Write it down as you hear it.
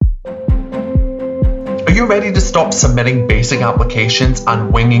you ready to stop submitting basic applications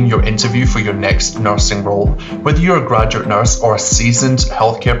and winging your interview for your next nursing role? Whether you're a graduate nurse or a seasoned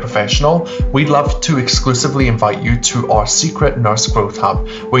healthcare professional, we'd love to exclusively invite you to our secret Nurse Growth Hub,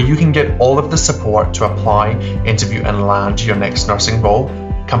 where you can get all of the support to apply, interview, and land your next nursing role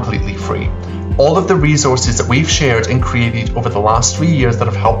completely free. All of the resources that we've shared and created over the last 3 years that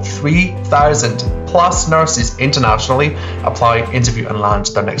have helped 3,000 plus nurses internationally apply, interview, and land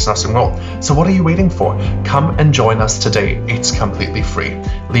their next nursing role. So what are you waiting for? Come and join us today. It's completely free.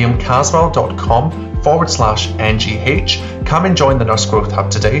 liamcaswell.com/NGH. Come and join the Nurse Growth Hub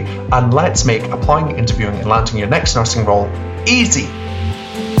today, and let's make applying, interviewing, and landing your next nursing role easy.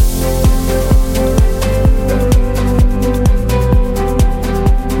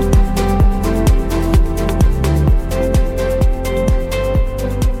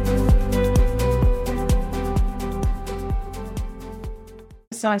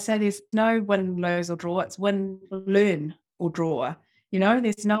 So I say there's no win, lose or draw. It's win, learn or draw. You know,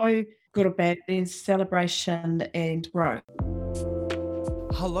 there's no good or bad. There's celebration and growth.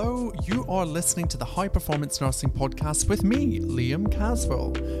 Hello, you are listening to the High Performance Nursing Podcast with me, Liam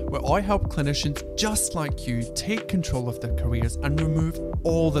Caswell, where I help clinicians just like you take control of their careers and remove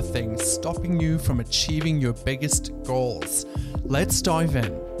all the things stopping you from achieving your biggest goals. Let's dive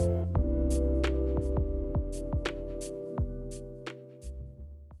in.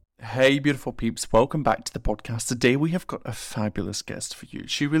 Hey beautiful peeps, welcome back to the podcast. Today we have got a fabulous guest for you.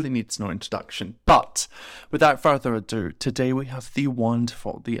 She really needs no introduction, but without further ado, today we have the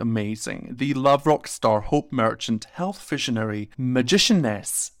wonderful, the amazing, the love rock star, hope merchant, health visionary,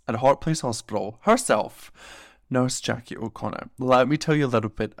 magicianess at Heart Place Hospital herself, Nurse Jacqui O'Connor. Let me tell you a little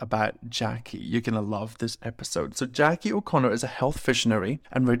bit about Jacqui. You're going to love this episode. So Jacqui O'Connor is a health visionary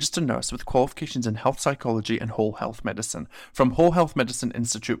and registered nurse with qualifications in health psychology and whole health medicine from Whole Health Medicine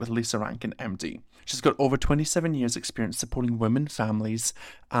Institute with Lisa Rankin, MD. She's got over 27 years experience supporting women, families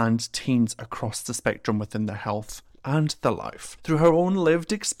and teens across the spectrum within their health and their life. Through her own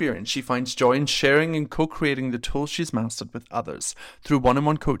lived experience, she finds joy in sharing and co-creating the tools she's mastered with others through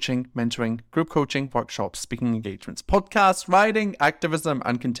one-on-one coaching, mentoring, group coaching, workshops, speaking engagements, podcasts, writing, activism,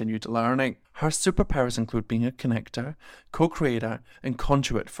 and continued learning. Her superpowers include being a connector, co-creator, and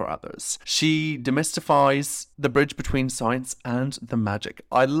conduit for others. She demystifies the bridge between science and the magic.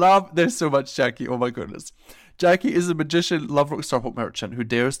 I love this so much, Jacqui. Oh my goodness. Jacqui is a magician, love rock star, hope merchant who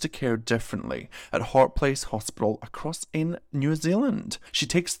dares to care differently at Heart Place Hospital across in New Zealand. She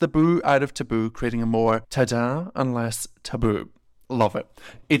takes the boo out of taboo, creating a more ta-da and less taboo. Love it.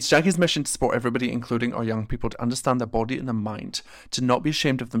 It's Jacqui's mission to support everybody, including our young people, to understand their body and their mind, to not be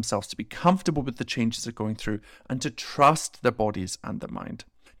ashamed of themselves, to be comfortable with the changes they're going through, and to trust their bodies and their mind.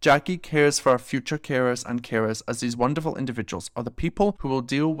 Jacqui cares for our future carers and carers, as these wonderful individuals are the people who will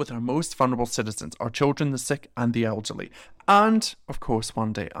deal with our most vulnerable citizens, our children, the sick and the elderly, and, of course,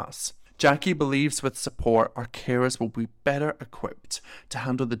 one day us. Jacqui believes with support, our carers will be better equipped to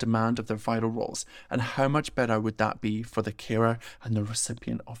handle the demand of their vital roles. And how much better would that be for the carer and the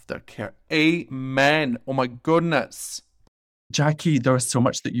recipient of their care? Amen. Oh my goodness. Jacqui, there is so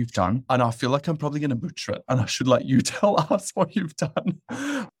much that you've done, and I feel like I'm probably going to butcher it, and I should let you tell us what you've done.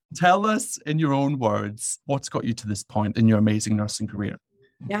 Tell us in your own words what's got you to this point in your amazing nursing career.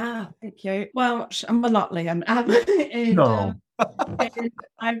 Yeah, thank you. Well, I'm a lot, Liam. And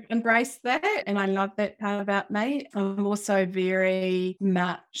I've embraced that, and I love that part about me. I'm also very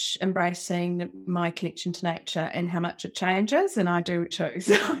much embracing my connection to nature and how much it changes, and I do too.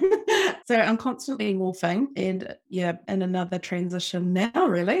 So I'm constantly morphing, and in another transition now,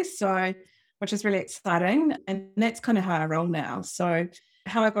 really. So, which is really exciting, and that's kind of how I roll now. So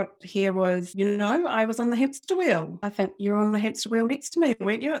how I got here was, I was on the hamster wheel. I think you're on the hamster wheel next to me,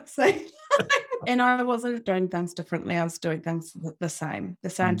 weren't you? So, and I wasn't doing things differently. I was doing things the same.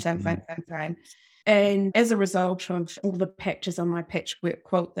 And as a result of all the patches on my patchwork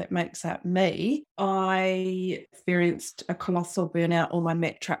quilt that makes up me, I experienced a colossal burnout or my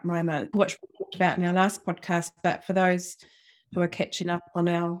Mack truck moment, which we talked about in our last podcast. But for those who are catching up on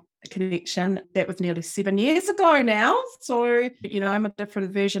our connection, that was nearly 7 years ago now. So, I'm a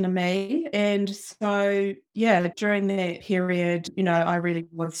different version of me. And so, during that period, I really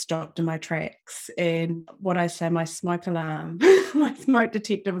was stopped in my tracks. And what I say, my smoke alarm, my smoke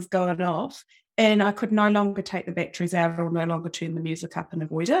detector was going off. And I could no longer take the batteries out or no longer turn the music up and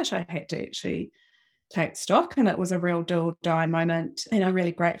avoid it. I had to actually take stock, and it was a real do or die moment, and I'm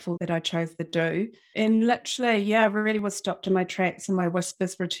really grateful that I chose the do. And literally, I really was stopped in my tracks, and my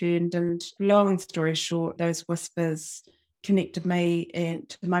whispers returned, and long story short, those whispers connected me and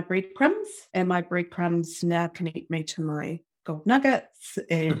to my breadcrumbs, and my breadcrumbs now connect me to my gold nuggets.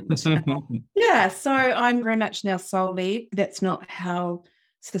 And yeah, so I'm very much now soul-led. That's not how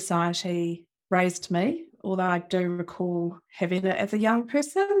society raised me, although I do recall having it as a young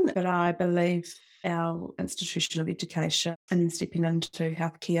person. But I believe our institutional education and stepping into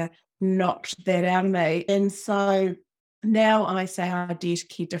healthcare knocked that out of me. And so now I say I dare to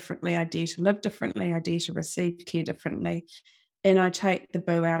care differently, I dare to live differently, I dare to receive care differently. And I take the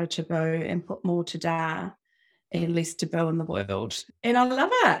boo out of taboo and put more to da and less taboo in the world. And I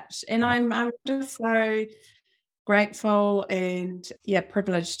love it. And I'm just so grateful and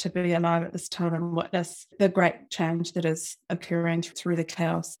privileged to be alive at this time and witness the great change that is occurring through the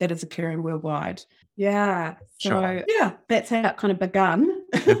chaos that is occurring worldwide. Yeah. So that's how it kind of begun.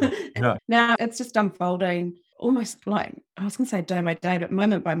 Yeah. Now it's just unfolding almost like, I was going to say day by day, but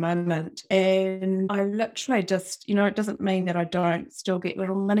moment by moment. And I literally just, it doesn't mean that I don't still get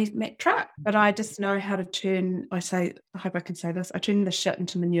little mini Mack truck, but I just know how to turn, I hope I can say this, I turn the shit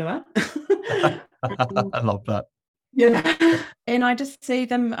into manure. I love that. Yeah. And I just see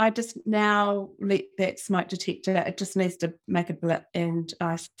them, I just now let that smoke detector, it just needs to make a blip and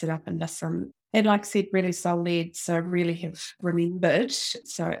I sit up and listen. And like I said, really soul-led, so really have remembered,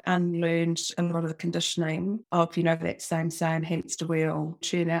 so unlearned a lot of the conditioning of, that same hamster wheel,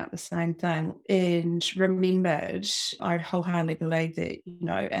 churn out the same thing. And remembered, I wholeheartedly believe that,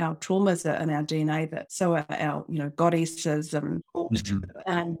 our traumas are in our DNA, but so are our, goddesses and all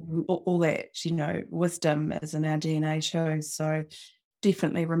that, wisdom is in our DNA too. So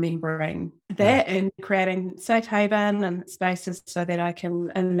definitely remembering that and creating safe haven and spaces so that I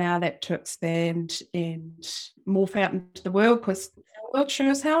can allow that to expand and morph out into the world, because the world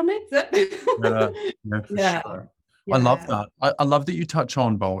sure as hell needs it. Sure. I love that. I love that you touch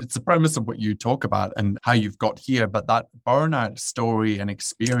on, Bo. It's the premise of what you talk about and how you've got here, but that burnout story and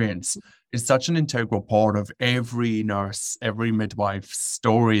experience is such an integral part of every nurse, every midwife's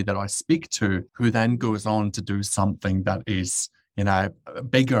story that I speak to, who then goes on to do something that is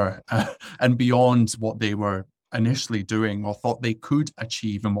bigger and beyond what they were initially doing or thought they could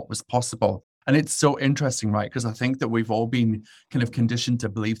achieve and what was possible. And it's so interesting, right? Because I think that we've all been kind of conditioned to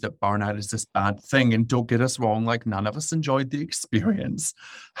believe that burnout is this bad thing. And don't get us wrong, like none of us enjoyed the experience.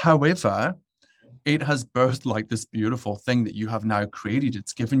 However, it has birthed like this beautiful thing that you have now created.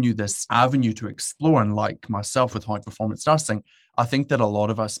 It's given you this avenue to explore. And like myself with high performance nursing, I think that a lot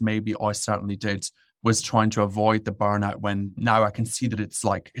of us, maybe I certainly did, was trying to avoid the burnout, when now I can see that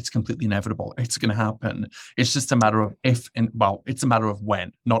it's completely inevitable. It's going to happen. It's just a matter of if, and well, it's a matter of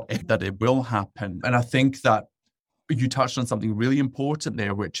when, not if, that it will happen. And I think that you touched on something really important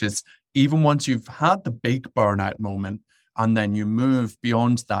there, which is even once you've had the big burnout moment, and then you move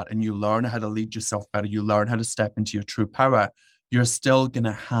beyond that and you learn how to lead yourself better, you learn how to step into your true power, you're still going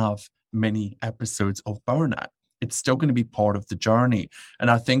to have many episodes of burnout. It's still going to be part of the journey. And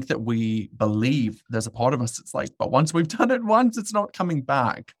I think that we believe, there's a part of us that's like, but once we've done it once, it's not coming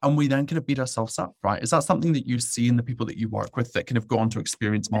back. And we then kind of beat ourselves up, right? Is that something that you see in the people that you work with that kind of go on to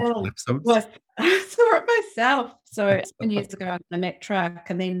experience multiple episodes? Well, I saw it myself. So 10 years ago, I had a Mack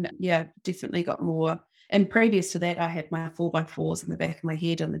truck, and then, definitely got more. And previous to that, I had my 4x4s in the back of my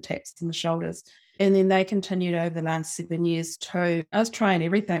head and the taps in the shoulders. And then they continued over the last 7 years too. I was trying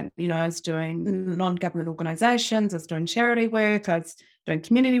everything. I was doing non-government organisations, I was doing charity work, I was doing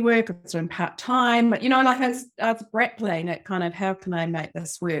community work, I was doing part-time. But, I was grappling at kind of how can I make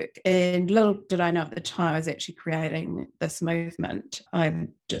this work? And little did I know at the time I was actually creating this movement. I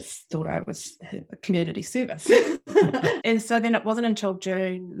just thought I was a community service. And so then it wasn't until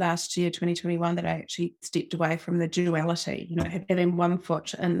June last year, 2021, that I actually stepped away from the duality, having one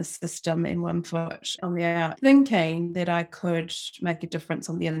foot in the system and one foot on the out, thinking that I could make a difference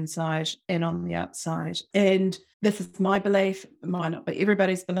on the inside and on the outside. And this is my belief. It might not be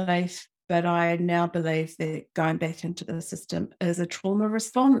everybody's belief, but I now believe that going back into the system is a trauma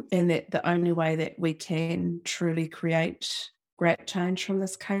response, and that the only way that we can truly create great change from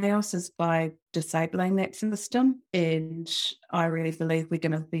this chaos is by disabling that system. And I really believe we're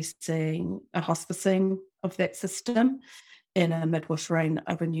going to be seeing a hospicing of that system and a midwifery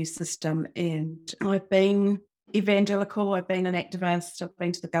of a new system. And I've been evangelical, I've been an activist, I've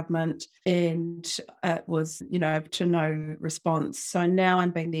been to the government, and it was, to no response. So now I'm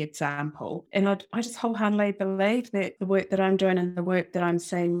being the example. And I just wholeheartedly believe that the work that I'm doing and the work that I'm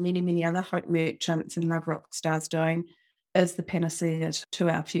seeing many, many other hope merchants and love rock stars doing is the panacea to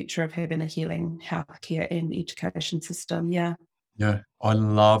our future of having a healing healthcare and education system. Yeah, I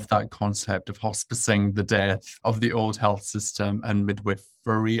love that concept of hospicing the death of the old health system and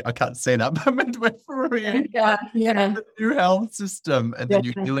midwifery. I can't say that, but midwifery. Yeah. The new health system and the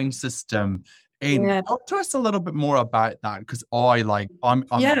new healing system And Yeah. talk to us a little bit more about that, because I'm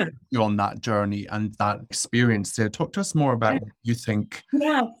Yeah. you on that journey and that experience there. Talk to us more about what you think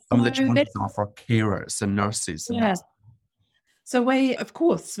Yeah. some of the So challenges are for carers and nurses and yeah. that. So of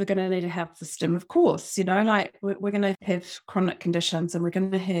course, we're going to need a health system. Of course, like we're going to have chronic conditions and we're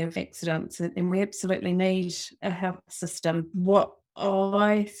going to have accidents, and we absolutely need a health system. What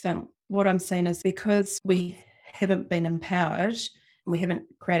I think, what I'm seeing is because we haven't been empowered, we haven't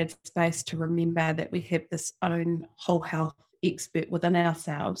created space to remember that we have this own whole health expert within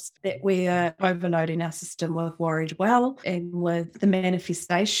ourselves, that we're overloading our system with worried well and with the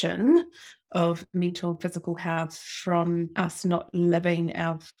manifestation of mental and physical health from us not living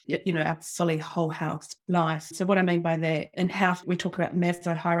our fully whole health life. So what I mean by that, in health, we talk about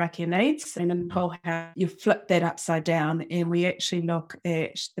Maslow hierarchy of needs, and in whole health, you flip that upside down and we actually look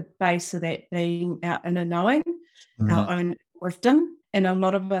at the base of that being our inner knowing, our own wisdom. And a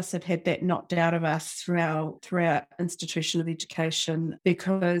lot of us have had that knocked out of us through our institution of education,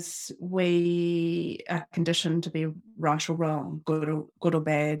 because we are conditioned to be right or wrong, good or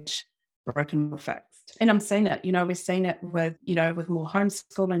bad, broken or fixed. And I'm seeing it, we've seen it with more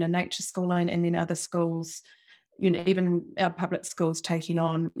homeschooling and nature schooling, and then other schools, even our public schools taking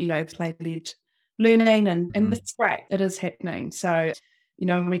on, play-led learning, and it's great. It is happening. So,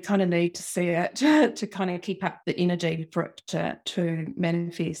 we kind of need to see it to kind of keep up the energy for it to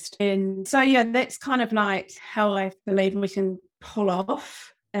manifest. And so, yeah, that's kind of like how I believe we can pull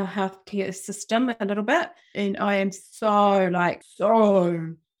off our healthcare system a little bit. And I am so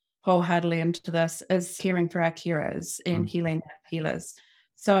wholeheartedly into this, is caring for our carers and healing our healers.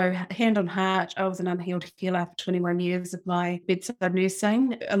 So hand on heart, I was an unhealed healer for 21 years of my bedside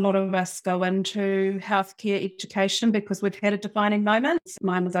nursing. A lot of us go into healthcare education because we've had a defining moment.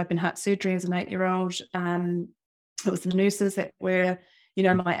 Mine was open heart surgery as an 8-year-old. It was the nurses that were,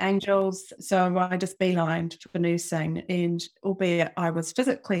 my angels. So I just beelined for nursing, and albeit I was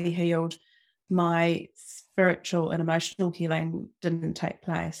physically healed, my spiritual and emotional healing didn't take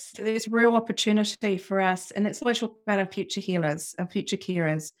place. So there's real opportunity for us, and that's why I talk about our future healers, our future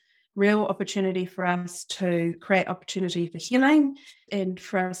carers, real opportunity for us to create opportunity for healing, and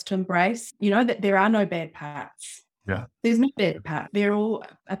for us to embrace, that there are no bad parts. Yeah. There's no bad part. They're all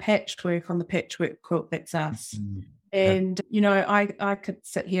a patchwork on the patchwork quilt that's us. And, I could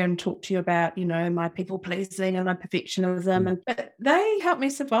sit here and talk to you about, my people pleasing and my perfectionism, but they helped me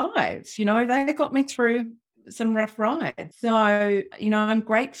survive. They got me through some rough rides. So, I'm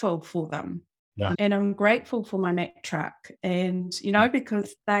grateful for them. Yeah. And I'm grateful for my Mac truck. And,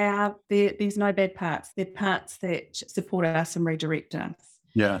 because there's no bad parts. They're parts that support us and redirect us.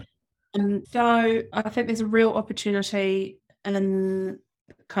 Yeah. And so I think there's a real opportunity in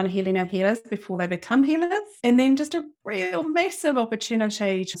kind of healing our healers before they become healers, and then just a real massive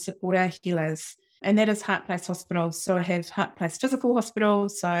opportunity to support our healers, and that is Heart Place Hospitals. So I have Heart Place Physical Hospital,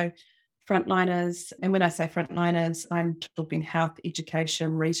 so frontliners, and when I say frontliners, I'm talking health,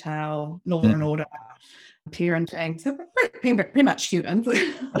 education, retail, law and order, parenting, so pretty much humans.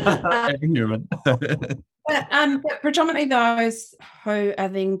 Human. But predominantly those who are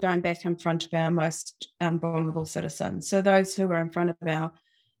then going back in front of our most vulnerable citizens. So those who are in front of our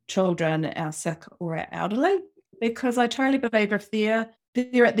children, our sick or our elderly, because I totally believe if they're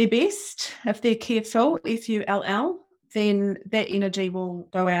at their best, if they're careful, FULL, then that energy will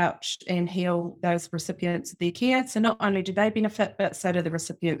go out and heal those recipients of their care. So not only do they benefit, but so do the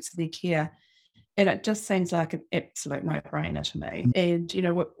recipients of their care. And it just seems like an absolute no-brainer to me. And,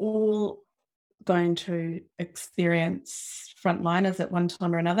 we're all going to experience frontliners at one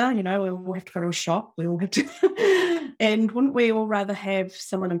time or another. We all have to go to a shop. We all have to, and wouldn't we all rather have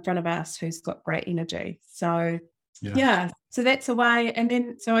someone in front of us who's got great energy? So, yeah. So that's a way. And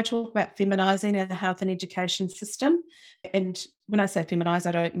then, so I talk about feminising our health and education system. And when I say feminise,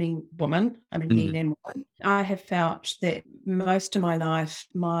 I don't mean woman, I mean men and women. I have felt that most of my life,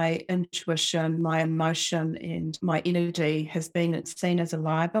 my intuition, my emotion and my energy has been seen as a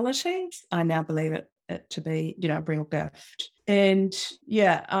liability. I now believe it to be, a real gift. And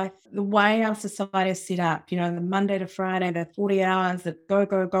the way our society is set up, the Monday to Friday, the 40 hours, the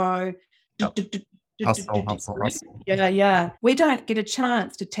go. Hustle. Yeah. We don't get a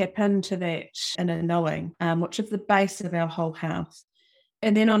chance to tap into that inner knowing, which is the base of our whole house.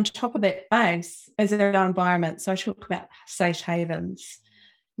 And then on top of that base is our environment. So I talk about safe havens.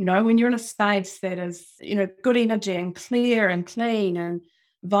 When you're in a space that is, good energy and clear and clean and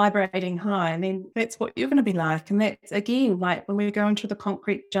vibrating high, and then that's what you're going to be like. And that's, again, like when we go into the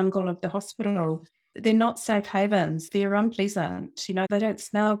concrete jungle of the hospital, they're not safe havens. They're unpleasant. They don't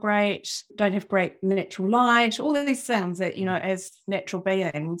smell great, don't have great natural light, all of these things that, as natural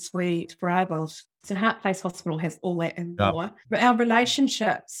beings, we thrive off. So Heart Place Hospital has all that and more. But our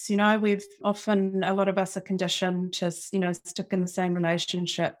relationships, we've often, a lot of us are conditioned to, stick in the same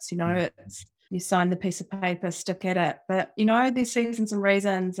relationships. It's, you sign the piece of paper, stick at it. But, there's seasons and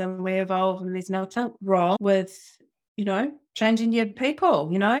reasons, and we evolve, and there's nothing wrong with, changing your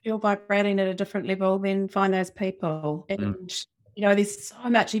people. You're vibrating at a different level, then find those people. And, there's so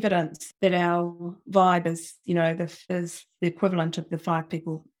much evidence that our vibe is, is the equivalent of the 5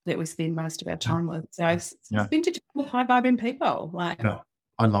 people that we spend most of our time with. So spend your time with high vibing people.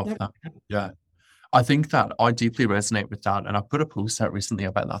 I love that. Yeah. I think that I deeply resonate with that. And I put a post out recently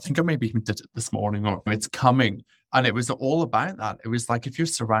about that. I think I maybe even did it this morning, or it's coming. And it was all about that. It was like, if you're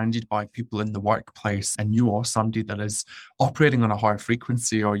surrounded by people in the workplace and you are somebody that is operating on a higher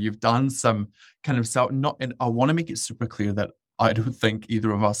frequency, or you've done some kind of and I want to make it super clear that I don't think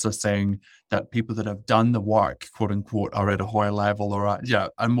either of us are saying that people that have done the work, quote unquote, are at a higher level or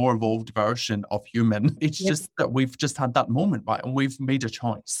a more evolved version of human. It's just that we've just had that moment, right? And we've made a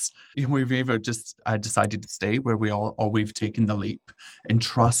choice. We've either just decided to stay where we are, or we've taken the leap and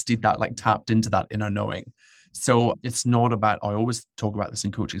trusted that, tapped into that inner knowing. So it's not about, I always talk about this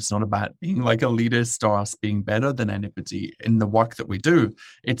in coaching, it's not about being like elitist or us being better than anybody in the work that we do.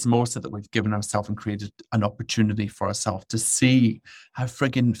 It's more so that we've given ourselves and created an opportunity for ourselves to see how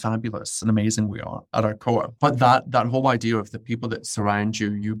friggin' fabulous and amazing we are at our core. But that whole idea of the people that surround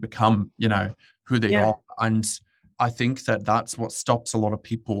you, you become, who they are. And I think that that's what stops a lot of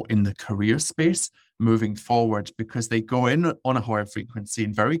people in the career space moving forward, because they go in on a higher frequency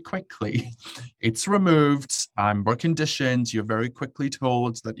and very quickly it's removed. Work conditions, you're very quickly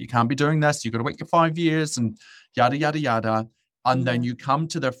told that you can't be doing this, you've got to wait your 5 years and yada, yada, yada. And then you come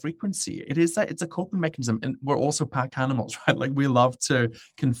to their frequency. It's a coping mechanism. And we're also pack animals, right? We love to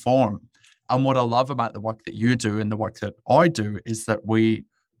conform. And what I love about the work that you do and the work that I do is that we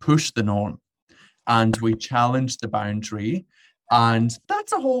push the norm and we challenge the boundary. And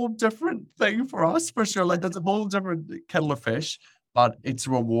that's a whole different thing for us, for sure. That's a whole different kettle of fish. But it's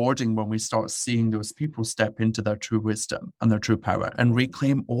rewarding when we start seeing those people step into their true wisdom and their true power and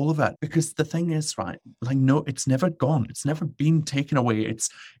reclaim all of it. Because the thing is, right, no, it's never gone. It's never been taken away.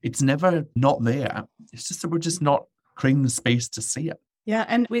 It's never not there. It's just that we're just not creating the space to see it. Yeah,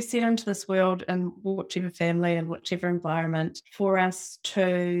 and we're set into this world and whichever family and whichever environment for us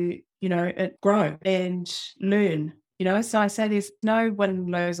to, grow and learn. So I say there's no win,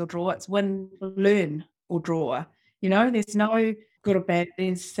 lose or draw. It's win, learn or draw. There's no good or bad.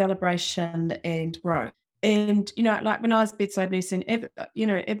 There's celebration and growth. And, when I was bedside nursing,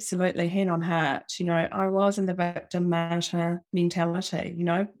 absolutely hand on heart, I was in the victim martyr mentality,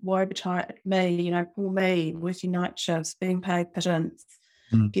 woe betide me, poor me, working night shifts, being paid pittance,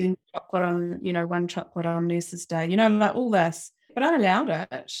 getting chocolate on, one chocolate on Nurses Day, all this. But I allowed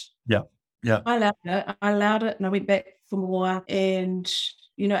it. Yeah. I allowed it and I went back for more. And,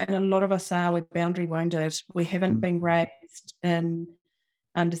 and a lot of us are, we're boundary wounded. We haven't been raised in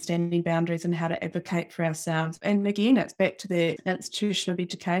understanding boundaries and how to advocate for ourselves. And again, it's back to the institution of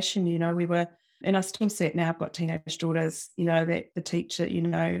education. We were, and I still see it now, I've got teenage daughters, that the teacher,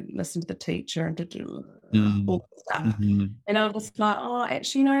 listen to the teacher and to do all the stuff. Mm-hmm. And I was like, oh,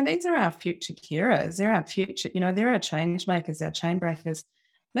 actually, these are our future carers. They're our future, they're our change makers, our chain breakers.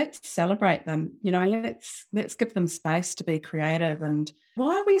 Let's celebrate them, let's give them space to be creative. And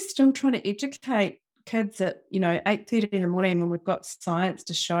why are we still trying to educate kids at 8:30 in the morning when we've got science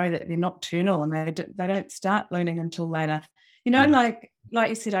to show that they're nocturnal and they don't start learning until later? Like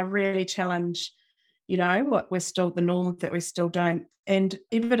you said, I really challenge what we're still the norm that we still don't. And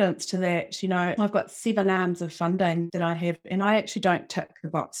evidence to that, I've got 7 arms of funding that I have, and I actually don't tick the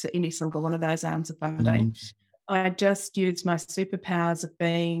box at any single one of those arms of funding. I just use my superpowers of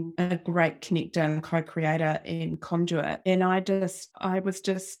being a great connector and co-creator and conduit. And I was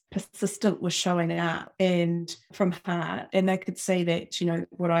just persistent with showing up and from heart. And they could see that,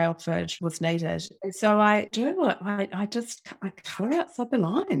 what I offered was needed. And so I do it. I colour outside the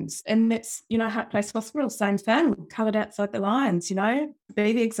lines. And that's, Heart Place Hospital, same thing, coloured outside the lines,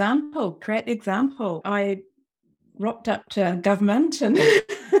 be the example, create the example. I rocked up to government and...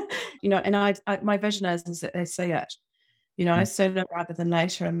 and I my vision is that they see it, sooner rather than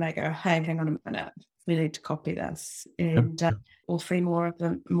later, and they go, hey, hang on a minute, we need to copy this. And we'll see more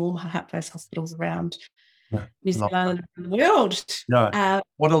Heart Place hospitals around New Zealand and the world.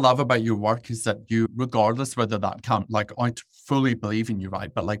 What I love about your work is that you, regardless whether that can, I fully believe in you,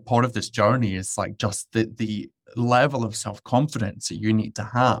 right? But part of this journey is just the level of self-confidence that you need to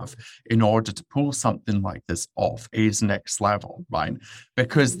have in order to pull something like this off is next level, right?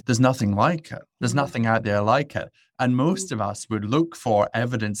 Because there's nothing like it. There's nothing out there like it. And most of us would look for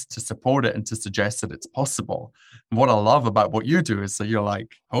evidence to support it and to suggest that it's possible. And what I love about what you do is that you're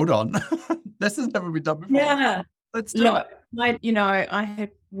like, hold on, this has never been done before. Yeah. Let's do it. I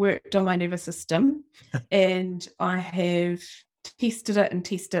have worked on my nervous system and I have tested it and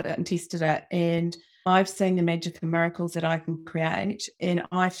tested it and tested it. And I've seen the magic and miracles that I can create. And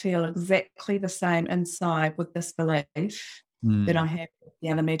I feel exactly the same inside with this belief that I have the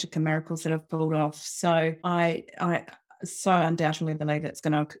other magic and miracles that I've pulled off. So I so undoubtedly believe it's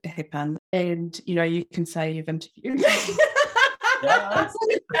going to happen. And, you can say you've interviewed me. Yes.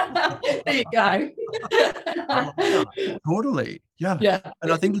 There you go. Totally. Yeah.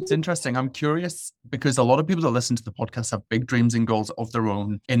 And I think it's interesting. I'm curious because a lot of people that listen to the podcast have big dreams and goals of their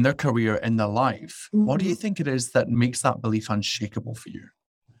own in their career, in their life. What do you think it is that makes that belief unshakable for you?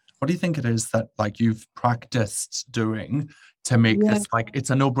 What do you think it is that you've practiced doing to make this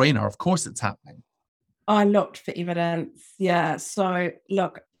it's a no-brainer? Of course it's happening. I looked for evidence. Yeah. So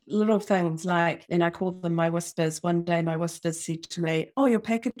look, little things like, and I call them my whispers. One day my whispers said to me, "Oh, your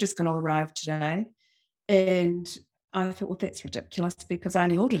package is going to arrive today." And I thought, well, that's ridiculous because I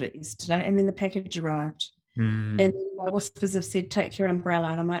only ordered it yesterday. And then the package arrived. And my whispers have said, "Take your umbrella."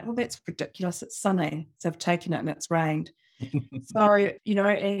 And I'm like, well, that's ridiculous. It's sunny. So I've taken it and it's rained. So,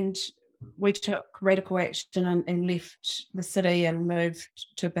 and we took radical action and left the city and moved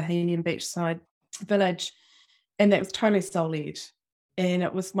to a Bohemian beachside village. And that was totally soul-led. And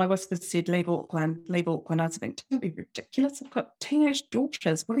it was, my whispers said, leave Auckland. I was like, don't be ridiculous. I've got teenage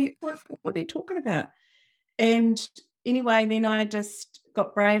daughters. What are you talking about? And anyway, then I just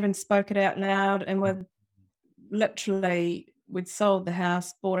got brave and spoke it out loud. And we'd sold the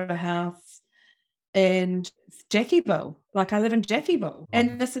house, bought a house, and Jacquiville. I live in Jacquiville.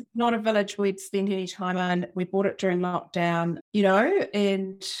 And this is not a village we'd spend any time in. We bought it during lockdown,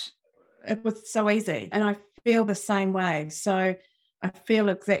 and it was so easy. And I feel the same way. So I feel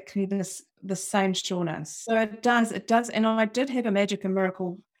exactly the same sureness. So it does. And I did have a magic and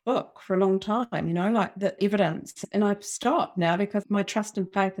miracle book for a long time, the evidence. And I've stopped now because my trust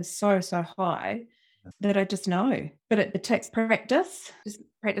and faith is so, so high that I just know. But it takes practice. Just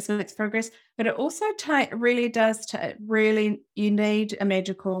practice makes progress. But it also really does. You need a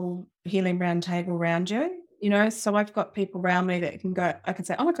magical healing round table around you. So I've got people around me that can go. I can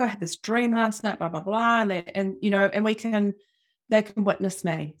say, "Oh my God, I had this dream last night." Blah blah blah, and they can witness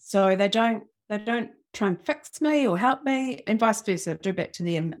me. So they don't try and fix me or help me, and vice versa. Do back to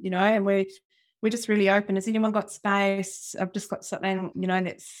them, and we're just really open. Has anyone got space? I've just got something,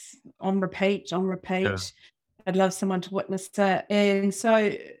 that's on repeat. Yeah. I'd love someone to witness it. And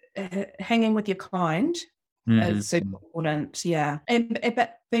so hanging with your kind is super important. Yeah.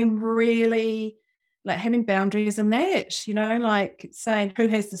 But being really having boundaries in that, saying who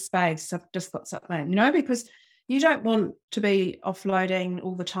has the space? I've just got something, because you don't want to be offloading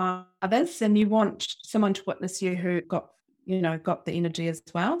all the time others, and you want someone to witness you who got the energy as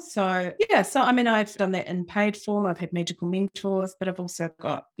well. So yeah, I've done that in paid form. I've had magical mentors, but I've also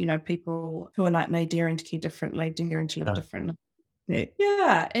got, people who are like me, daring to care differently, daring to live differently.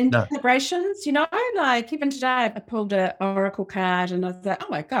 Yeah. And celebrations, even today I pulled an oracle card and I was like, oh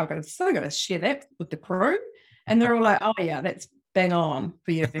my God, I'm so going to share that with the crew. And they're all like, oh yeah, that's bang on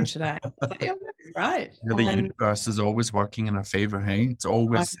for you today. Like, yeah, right. The universe is always working in our favor, hey? It's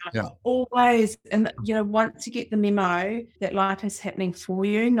always, always. And, once you get the memo that life is happening for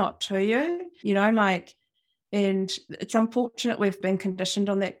you, not to you, and it's unfortunate we've been conditioned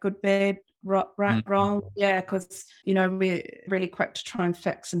on that good, bad, right, wrong. Yeah, because, we're really quick to try and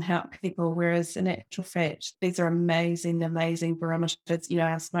fix and help people, whereas in actual fact, these are amazing barometers,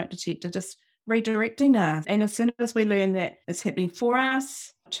 our smoke detector just redirecting us. And as soon as we learn that it's happening for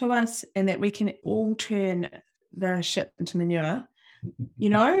us, to us, and that we can all turn the shit into manure,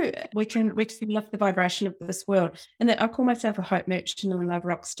 we can lift the vibration of this world. And that I call myself a hope merchant and a love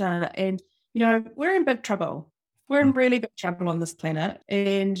rock star. And, we're in big trouble. We're in really big trouble on this planet.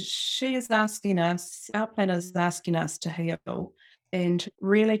 And she is asking us, our planet is asking us to heal and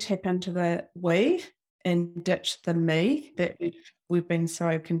really tap into the we and ditch the me that we've been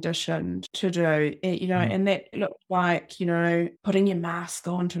so conditioned to do, and that looked like, putting your mask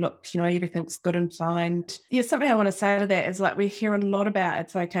on to look, everything's good and fine. Yeah, something I want to say to that is we hear a lot about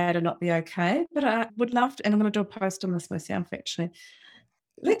it's okay to not be okay, but I would love to, and I'm going to do a post on this myself actually.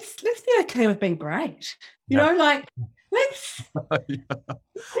 Let's be okay with being great. Let's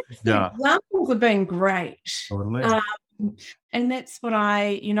examples of being great. Totally. And that's what I'm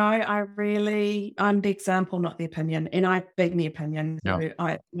the example, not the opinion. And I've been the opinion, so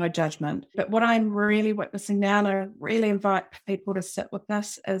no judgment. But what I'm really witnessing now, and I really invite people to sit with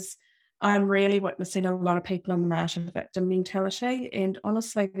this, is I'm really witnessing a lot of people in the martyr victim mentality. And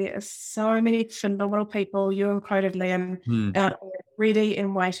honestly, there are so many phenomenal people, you included, Liam, out there ready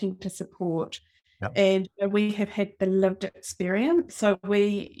and waiting to support. Yep. And we have had the lived experience. So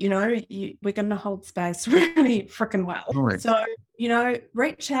we're going to hold space really freaking well. Right. So,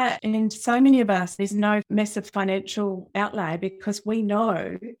 reach out. And so many of us, there's no massive financial outlay because we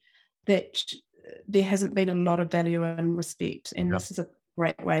know that there hasn't been a lot of value and respect. And this is a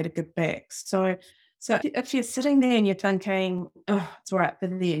great way to give back. So if you're sitting there and you're thinking, oh, it's all right for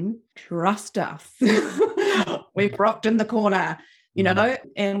them, trust us. We've rocked in the corner.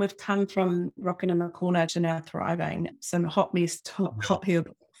 And we've come from rocking in the corner to now thriving. Some hot mess, hot heel.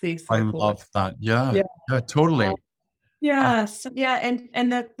 I love that. Yeah, totally. And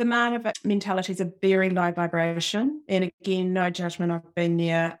the martyr mentality is a very low vibration. And again, no judgment. I've been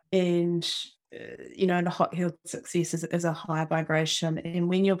there. And the hot healed success is a high vibration. And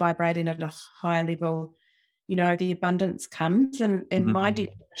when you're vibrating at a high level, the abundance comes. And my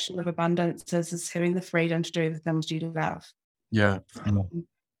definition of abundance is having the freedom to do the things you love. Yeah. And,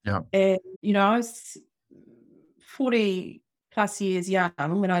 I was 40 plus years young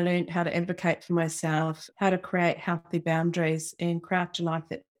when I learned how to advocate for myself, how to create healthy boundaries and craft a life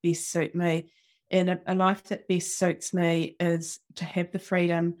that best suit me. And a life that best suits me is to have the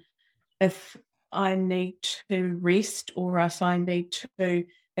freedom if I need to rest or if I need to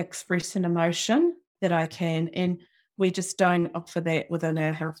express an emotion that I can. And we just don't offer that within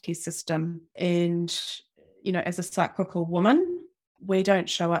our healthcare system. And as a cyclical woman, we don't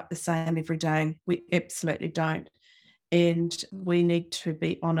show up the same every day. We absolutely don't. And we need to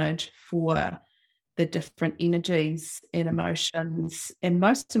be honoured for the different energies and emotions. And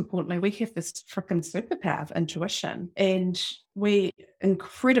most importantly, we have this freaking superpower of intuition. And we're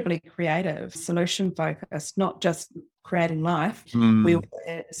incredibly creative, solution focused, not just creating life. We have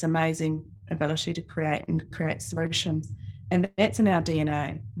this amazing ability to create solutions. And that's in our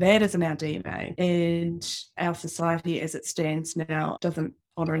DNA. That is in our DNA. And our society as it stands now doesn't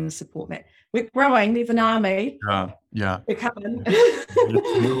honour and support that. We're growing. There's an army. Yeah. We're coming.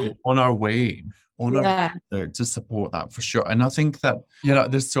 On our way. To support that for sure. And I think that,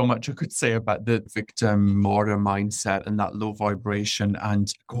 there's so much I could say about the victim martyr mindset and that low vibration.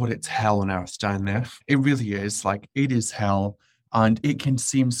 And God, it's hell on earth down there. It really is. Like, it is hell. And it can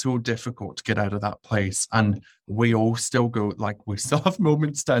seem so difficult to get out of that place. And we all still go, like, we still have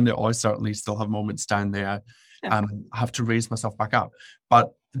moments down there. I certainly still have moments down there. I have to raise myself back up.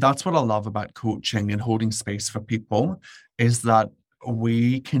 But that's what I love about coaching and holding space for people, is that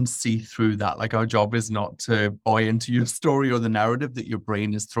we can see through that. Like, our job is not to buy into your story or the narrative that your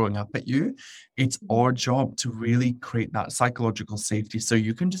brain is throwing up at you. It's our job to really create that psychological safety so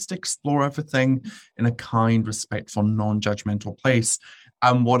you can just explore everything in a kind, respectful, non-judgmental place.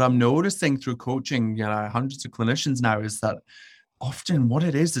 And what I'm noticing through coaching, hundreds of clinicians now, is that often what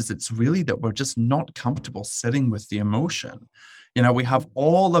it is it's really that we're just not comfortable sitting with the emotion. We have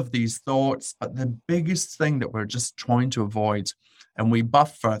all of these thoughts, but the biggest thing that we're just trying to avoid, and we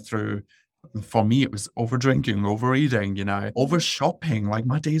buffer through, for me, it was over drinking, overeating, over shopping. Like,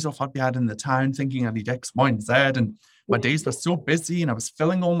 my days off, I'd be out in the town thinking I need X, Y, and Z. And my days were so busy and I was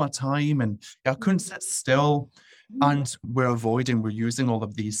filling all my time and I couldn't sit still. And we're using all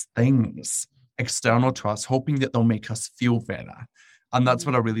of these things external to us, hoping that they'll make us feel better. And that's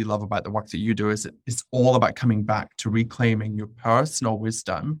what I really love about the work that you do, is it's all about coming back to reclaiming your personal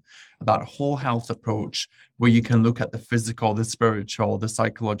wisdom, that whole health approach where you can look at the physical, the spiritual, the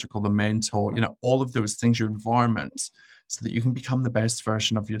psychological, the mental, all of those things, your environment, so that you can become the best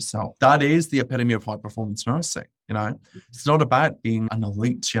version of yourself. That is the epitome of high performance nursing. It's not about being an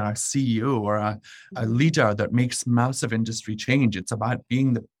elite, CEO or a leader that makes massive industry change. It's about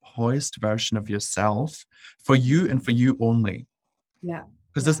being the highest version of yourself for you and for you only. Yeah.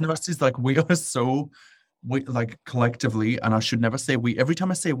 Because as nurses, like, we collectively, and I should never say we. Every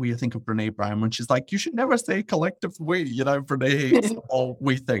time I say we, I think of Brene Brown when she's like, you should never say collective we, Brene hates all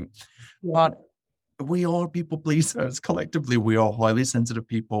we think. Yeah. But we are people pleasers. Collectively, we are highly sensitive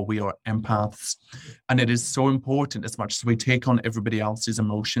people. We are empaths. And it is so important, as much as we take on everybody else's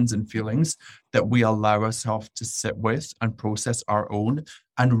emotions and feelings, that we allow ourselves to sit with and process our own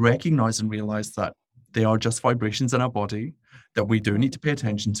and recognize and realize that they are just vibrations in our body that we do need to pay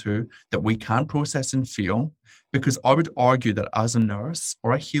attention to, that we can process and feel. Because I would argue that as a nurse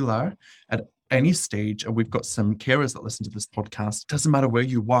or a healer, at any stage, and we've got some carers that listen to this podcast, doesn't matter where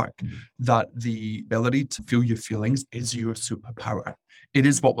you work, that the ability to feel your feelings is your superpower. It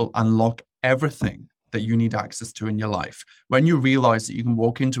is what will unlock everything that you need access to in your life. When you realize that you can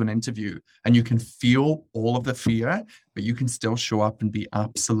walk into an interview and you can feel all of the fear, but you can still show up and be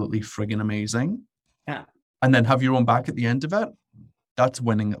absolutely friggin' amazing. Yeah. And then have your own back at the end of it, that's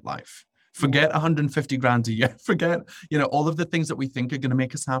winning at life. Forget 150 grand a year. Forget, all of the things that we think are going to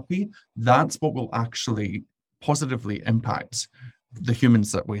make us happy. That's what will actually positively impact the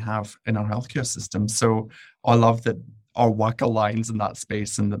humans that we have in our healthcare system. So I love that our work aligns in that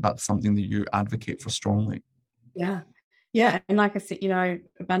space, and that's something that you advocate for strongly. Yeah. Yeah. And like I said,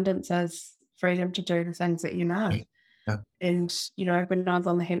 abundance is freedom to do the things that you know. Yeah. And, when I was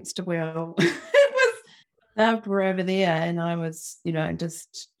on the hamster wheel, it was loved were over there, and I was,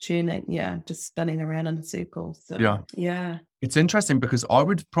 just tuning, just spinning around in a circle. So yeah. It's interesting because I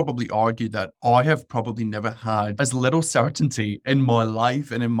would probably argue that I have probably never had as little certainty in my life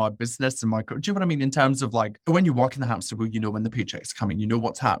and in my business and do you know what I mean? In terms of like, when you work in the hamster wheel, when the paycheck's coming,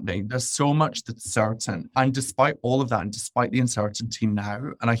 what's happening. There's so much that's certain. And despite all of that, and despite the uncertainty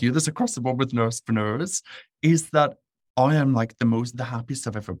now, and I hear this across the board with nursepreneurs, is that I am like the happiest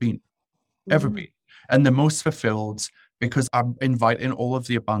I've ever been, and the most fulfilled, because I'm inviting all of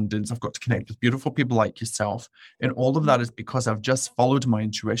the abundance. I've got to connect with beautiful people like yourself. And all of that is because I've just followed my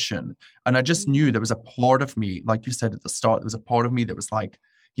intuition. And I just knew there was a part of me, like you said at the start, there was a part of me that was like,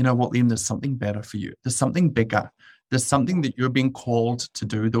 you know what, Liam, there's something better for you. There's something bigger. There's something that you're being called to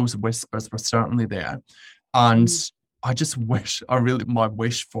do. Those whispers were certainly there. And I just wish, my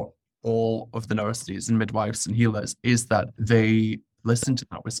wish for all of the nurses and midwives and healers is that they listen to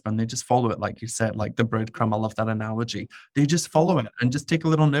that whisper and they just follow it, like you said, like the breadcrumb. I love that analogy. They just follow it and just take a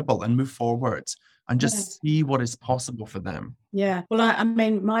little nibble and move forward and just see what is possible for them. Yeah. Well, I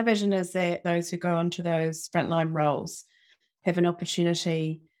mean, my vision is that those who go onto those frontline roles have an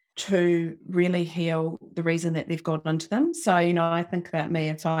opportunity to really heal the reason that they've gone into them. So, I think about me,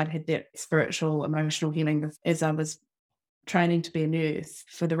 if I'd had that spiritual, emotional healing as I was training to be a nurse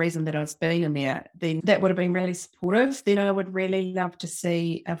for the reason that I was being in there, then that would have been really supportive. Then I would really love to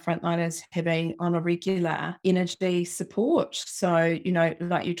see our frontliners having on a regular energy support. So,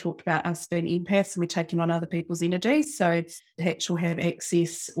 like you talked about us being empaths and we're taking on other people's energy. So to actually have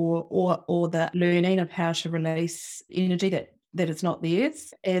access or the learning of how to release energy that is not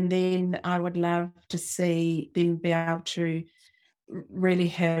theirs. And then I would love to see them be able to really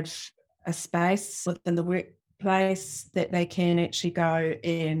have a space within the workplace that they can actually go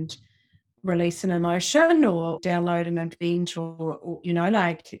and release an emotion or download an event or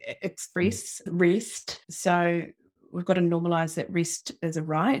express rest. So we've got to normalize that rest is a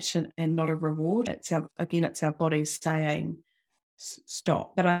right and not a reward. It's our bodies saying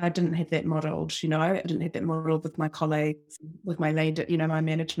stop. But I didn't have that modeled, I didn't have that modeled with my colleagues, with my lead, my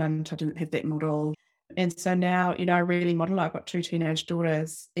management. I didn't have that modeled. And so now, I really model. I've got 2 teenage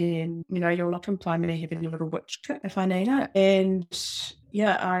daughters, and, you'll often find me having a little witch kit if I need it. And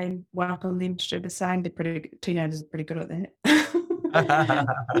I welcome them to do the same. Teenagers are pretty good at that.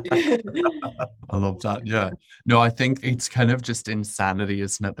 I love that. Yeah. No, I think it's kind of just insanity,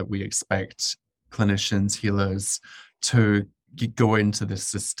 isn't it, that we expect clinicians, healers to go into this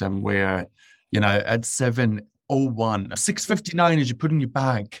system where, at 7:01, 6:59 as you put in your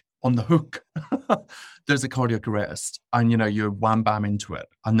bag on the hook, there's a cardiac arrest, and you're wham bam into it,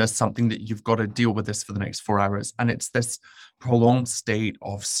 and there's something that you've got to deal with this for the next 4 hours, and it's this prolonged state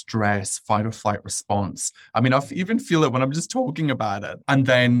of stress, fight or flight response. I mean, I even feel it when I'm just talking about it, and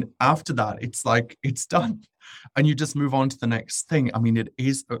then after that, it's like it's done, and you just move on to the next thing. I mean, it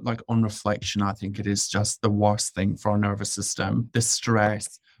is like, on reflection, I think it is just the worst thing for our nervous system, the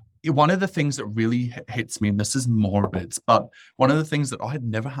stress. One of the things that really hits me, and this is morbid, but one of the things that I had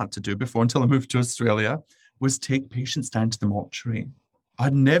never had to do before until I moved to Australia was take patients down to the mortuary.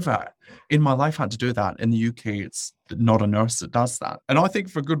 I'd never in my life had to do that. In the UK, it's not a nurse that does that. And I think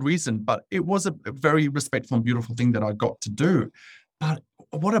for good reason, but it was a very respectful and beautiful thing that I got to do. But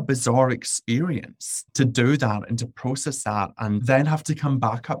what a bizarre experience to do that and to process that and then have to come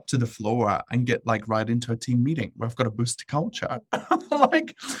back up to the floor and get right into a team meeting where I've got to boost culture.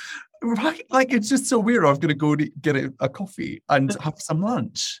 It's just so weird. I've got to go to get a coffee and have some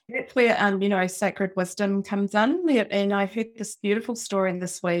lunch. That's where, sacred wisdom comes in. And I heard this beautiful story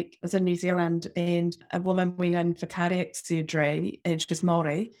this week. It was in New Zealand, and a woman went in for cardiac surgery, and she's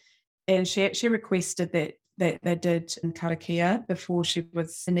Māori, and she actually requested that they did in karakia before she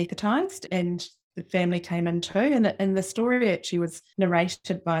was anaesthetised, and the family came into, and the story actually was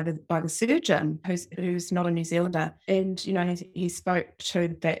narrated by the surgeon who's not a New Zealander, and he spoke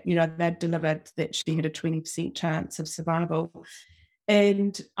to that they'd delivered that she had a 20% chance of survival,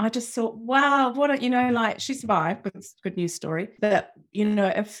 and I just thought, wow, what a she survived, but it's a good news story. That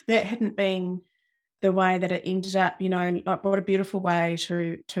if that hadn't been the way that it ended up, like what a beautiful way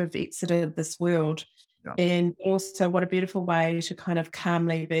to have exited this world. Yeah. And also what a beautiful way to kind of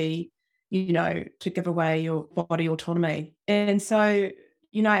calmly be, to give away your body autonomy. And so,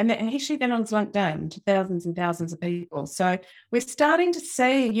 and actually then on LinkedIn to thousands and thousands of people. So we're starting to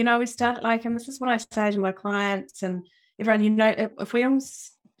see, and this is what I say to my clients and everyone, if we all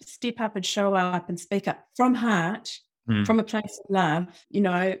step up and show up and speak up from heart, from a place of love,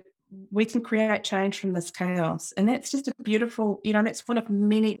 we can create change from this chaos. And that's just a beautiful, that's one of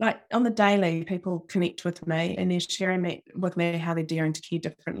many, like on the daily, people connect with me and they're sharing with me how they're daring to care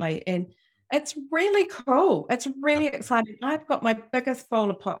differently. And it's really cool. It's really exciting. I've got my biggest bowl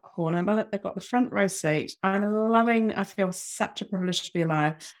of popcorn. I've got the front row seat. I feel such a privilege to be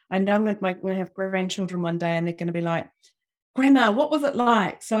alive. I know I'm going to have grandchildren one day and they're going to be like, Grandma, what was it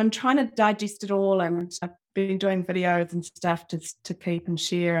like? So I'm trying to digest it all, and I've been doing videos and stuff to keep and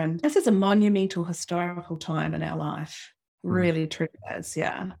share. And this is a monumental historical time in our life. Really, truly is,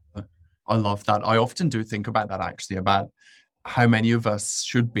 yeah. I love that. I often do think about that actually, about how many of us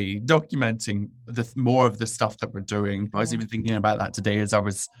should be documenting more of the stuff that we're doing. I was even thinking about that today as I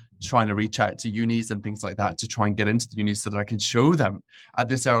was trying to reach out to unis and things like that to try and get into the unis so that I can show them at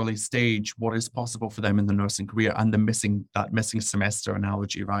this early stage what is possible for them in the nursing career, and that missing semester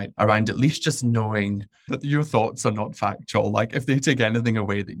analogy, right? Around at least just knowing that your thoughts are not factual. Like if they take anything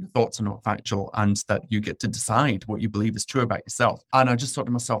away, that your thoughts are not factual and that you get to decide what you believe is true about yourself. And I just thought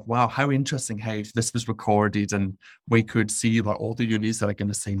to myself, wow, how interesting how this was recorded and we could see like all the unis that are going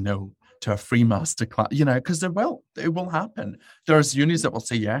to say no to a free masterclass, because it will happen. There's unis that will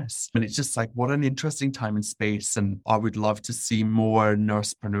say yes. And it's just like, what an interesting time and space. And I would love to see more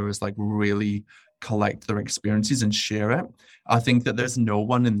nursepreneurs like really collect their experiences and share it. I think that there's no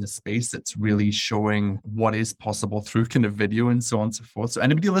one in the space that's really showing what is possible through kind of video and so on and so forth. So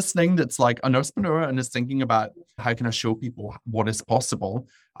anybody listening that's like a nursepreneur and is thinking about how can I show people what is possible,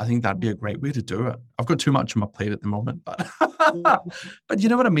 I think that'd be a great way to do it. I've got too much on my plate at the moment, but but you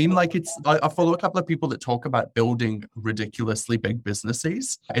know what I mean? Like I follow a couple of people that talk about building ridiculously big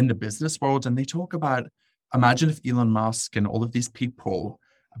businesses in the business world. And they talk about, imagine if Elon Musk and all of these people,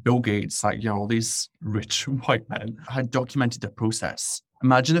 Bill Gates, all these rich white men had documented the process.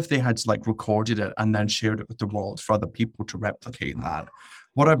 Imagine if they had recorded it and then shared it with the world for other people to replicate that.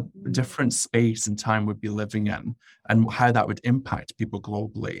 What a different space and time we'd be living in, and how that would impact people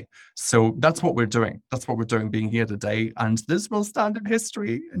globally. So that's what we're doing. That's what we're doing being here today. And this will stand in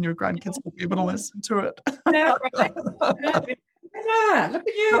history and your grandkids will be able to listen to it. Yeah, right. Yeah, look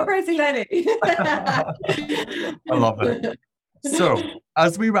at you, crazy lady. I love it. So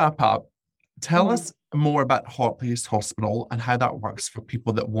as we wrap up, tell us more about Hot Place Hospital and how that works for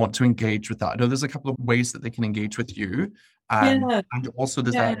people that want to engage with that. I know there's a couple of ways that they can engage with you. And also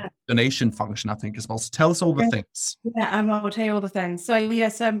there's that donation function, I think, as well. So tell us all the things. Yeah, I will tell you all the things. So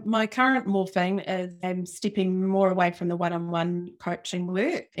my current morphing is I'm stepping more away from the one-on-one coaching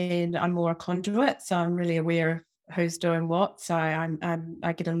work, and I'm more a conduit. So I'm really aware of who's doing what. So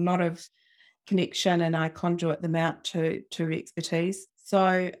I get a lot of connection and I conduit them out to expertise.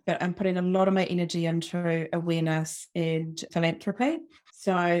 So, but I'm putting a lot of my energy into awareness and philanthropy.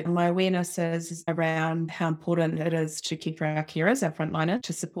 So my awareness is around how important it is to care for our carers, our frontliners,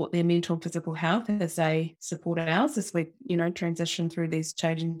 to support their mental and physical health as they support ours as we, transition through these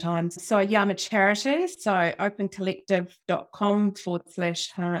changing times. So I'm a charity. So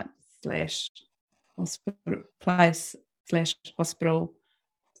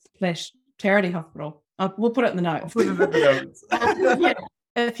opencollective.com/heart/hospital/charity hospital. We'll put it in the notes. Yeah.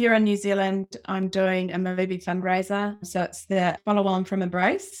 If you're in New Zealand, I'm doing a movie fundraiser. So it's the follow-on from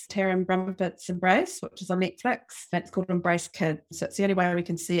Embrace, Taryn Brumfitt's Embrace, which is on Netflix. It's called Embrace Kids. So it's the only way we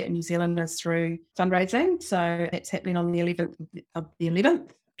can see it in New Zealand is through fundraising. So it's happening on the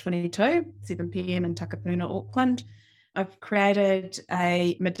 11th, 22, 7 p.m. in Takapuna, Auckland. I've created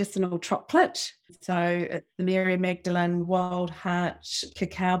a medicinal chocolate. So it's the Mary Magdalene Wild Heart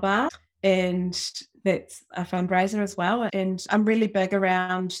Cacao Bar. And that's a fundraiser as well. And I'm really big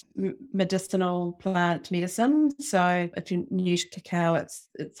around medicinal plant medicine. So if you're new to cacao, it's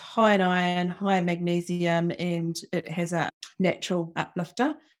high in iron, high in magnesium, and it has a natural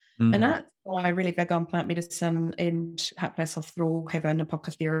uplifter in it. So I'm really big on plant medicine, and Hot Place Hospital have an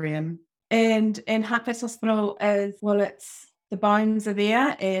apothecarium. And Hot Place Hospital is, the bones are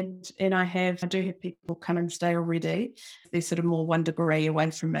there, and I do have people come and stay already. They're sort of more 1 degree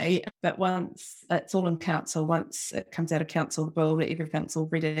away from me, but once it's all in council, once it comes out of council, the bill, everything's all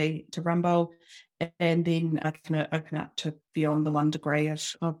ready to rumble, and then I can open up to beyond the 1 degree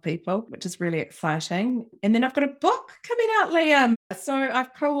of people, which is really exciting. And then I've got a book coming out, Liam. So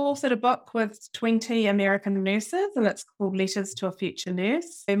I've co-authored a book with 20 American nurses, and it's called Letters to a Future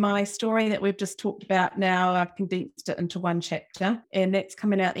Nurse. So my story that we've just talked about now, I've condensed it into 1 chapter, and that's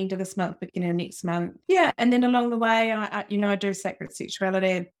coming out the end of this month, beginning of next month. Yeah, and then along the way, I do sacred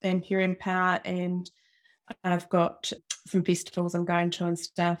sexuality and hearing power, and I've got some festivals I'm going to and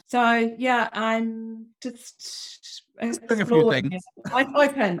stuff. So yeah, I'm just doing a few things. I'm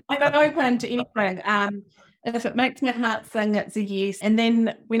open to anything. If it makes my heart sing, it's a yes. And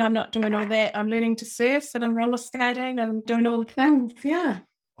then when I'm not doing all that, I'm learning to surf, and I'm roller skating, and doing all the things. Yeah.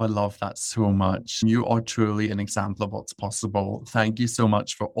 I love that so much. You are truly an example of what's possible. Thank you so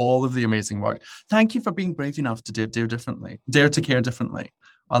much for all of the amazing work. Thank you for being brave enough to dare to care differently.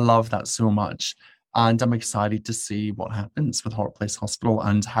 I love that so much. And I'm excited to see what happens with Heart Place Hospital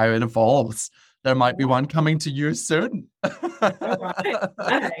and how it evolves. There might be one coming to you soon.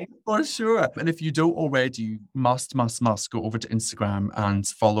 For sure. And if you don't already, you must go over to Instagram and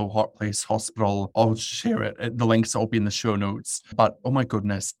follow Heart Place Hospital. I'll share it. The links will be in the show notes. But oh my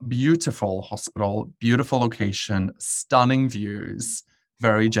goodness, beautiful hospital, beautiful location, stunning views.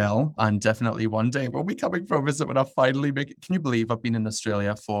 Very gel. And definitely one day we'll be coming for a visit when I finally make it. Can you believe I've been in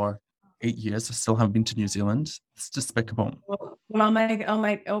Australia for 8 years? I still haven't been to New Zealand. It's despicable. Well,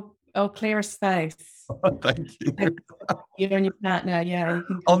 I'll clear a space. Thank you. You and your partner, yeah.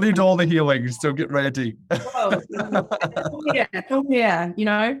 I'll need all the healings, so get ready. Yeah.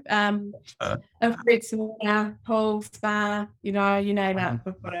 Fruits and water, pool, spa, you name it,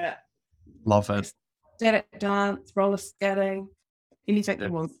 we've got it. Love it. Static dance, roller skating, anything you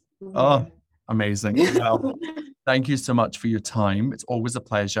want. Oh, amazing. Well, thank you so much for your time. It's always a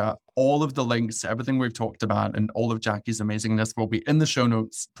pleasure. All of the links to everything we've talked about and all of Jacqui's amazingness will be in the show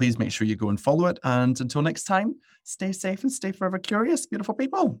notes. Please make sure you go and follow it. And until next time, stay safe and stay forever curious, beautiful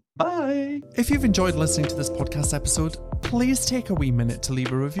people. Bye. If you've enjoyed listening to this podcast episode, please take a wee minute to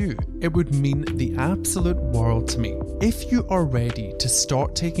leave a review. It would mean the absolute world to me. If you are ready to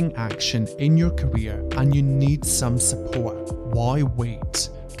start taking action in your career and you need some support, why wait?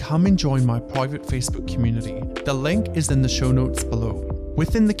 Come and join my private Facebook community. The link is in the show notes below.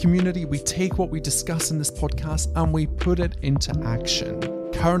 Within the community, we take what we discuss in this podcast and we put it into action.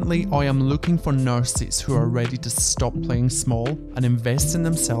 Currently, I am looking for nurses who are ready to stop playing small and invest in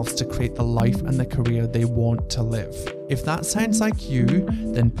themselves to create the life and the career they want to live. If that sounds like you,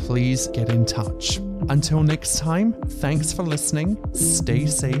 then please get in touch. Until next time, thanks for listening, stay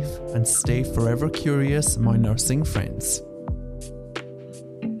safe, and stay forever curious, my nursing friends.